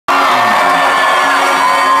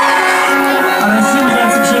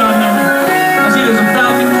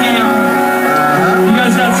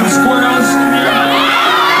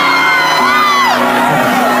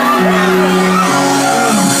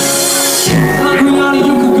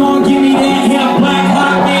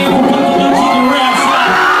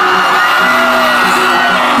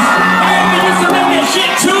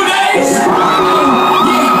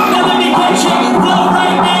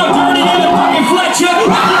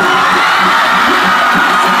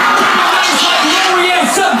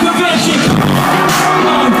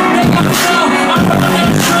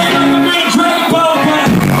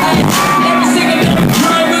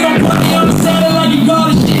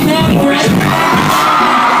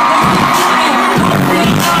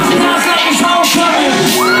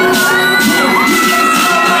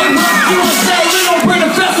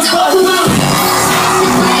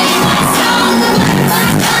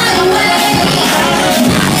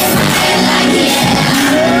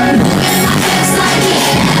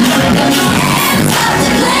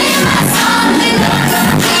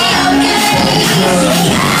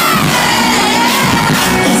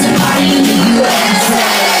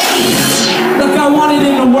want it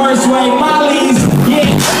in the worst way. Molly's,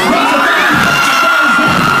 yeah.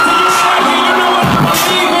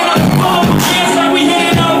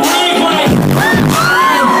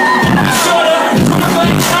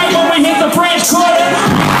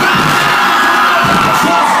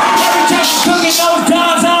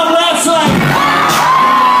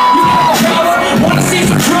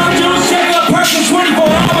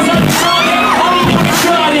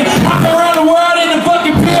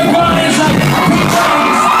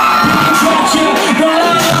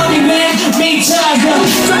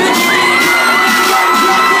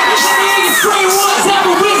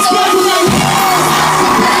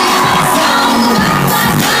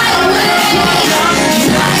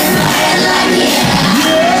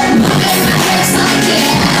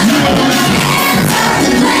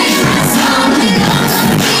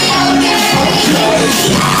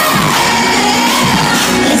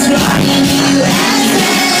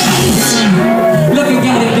 Looking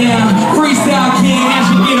got it down, freestyle king, as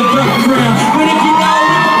you get a background. But if you know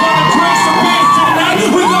we're gonna drink some beers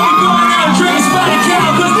tonight, we're gonna be going out and drinking spotted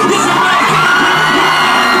cow, cause this is my kind.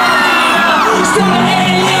 Started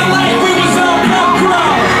alien like we was on Punk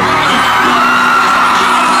Rock.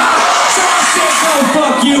 So I said, go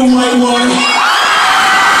fuck you, white one.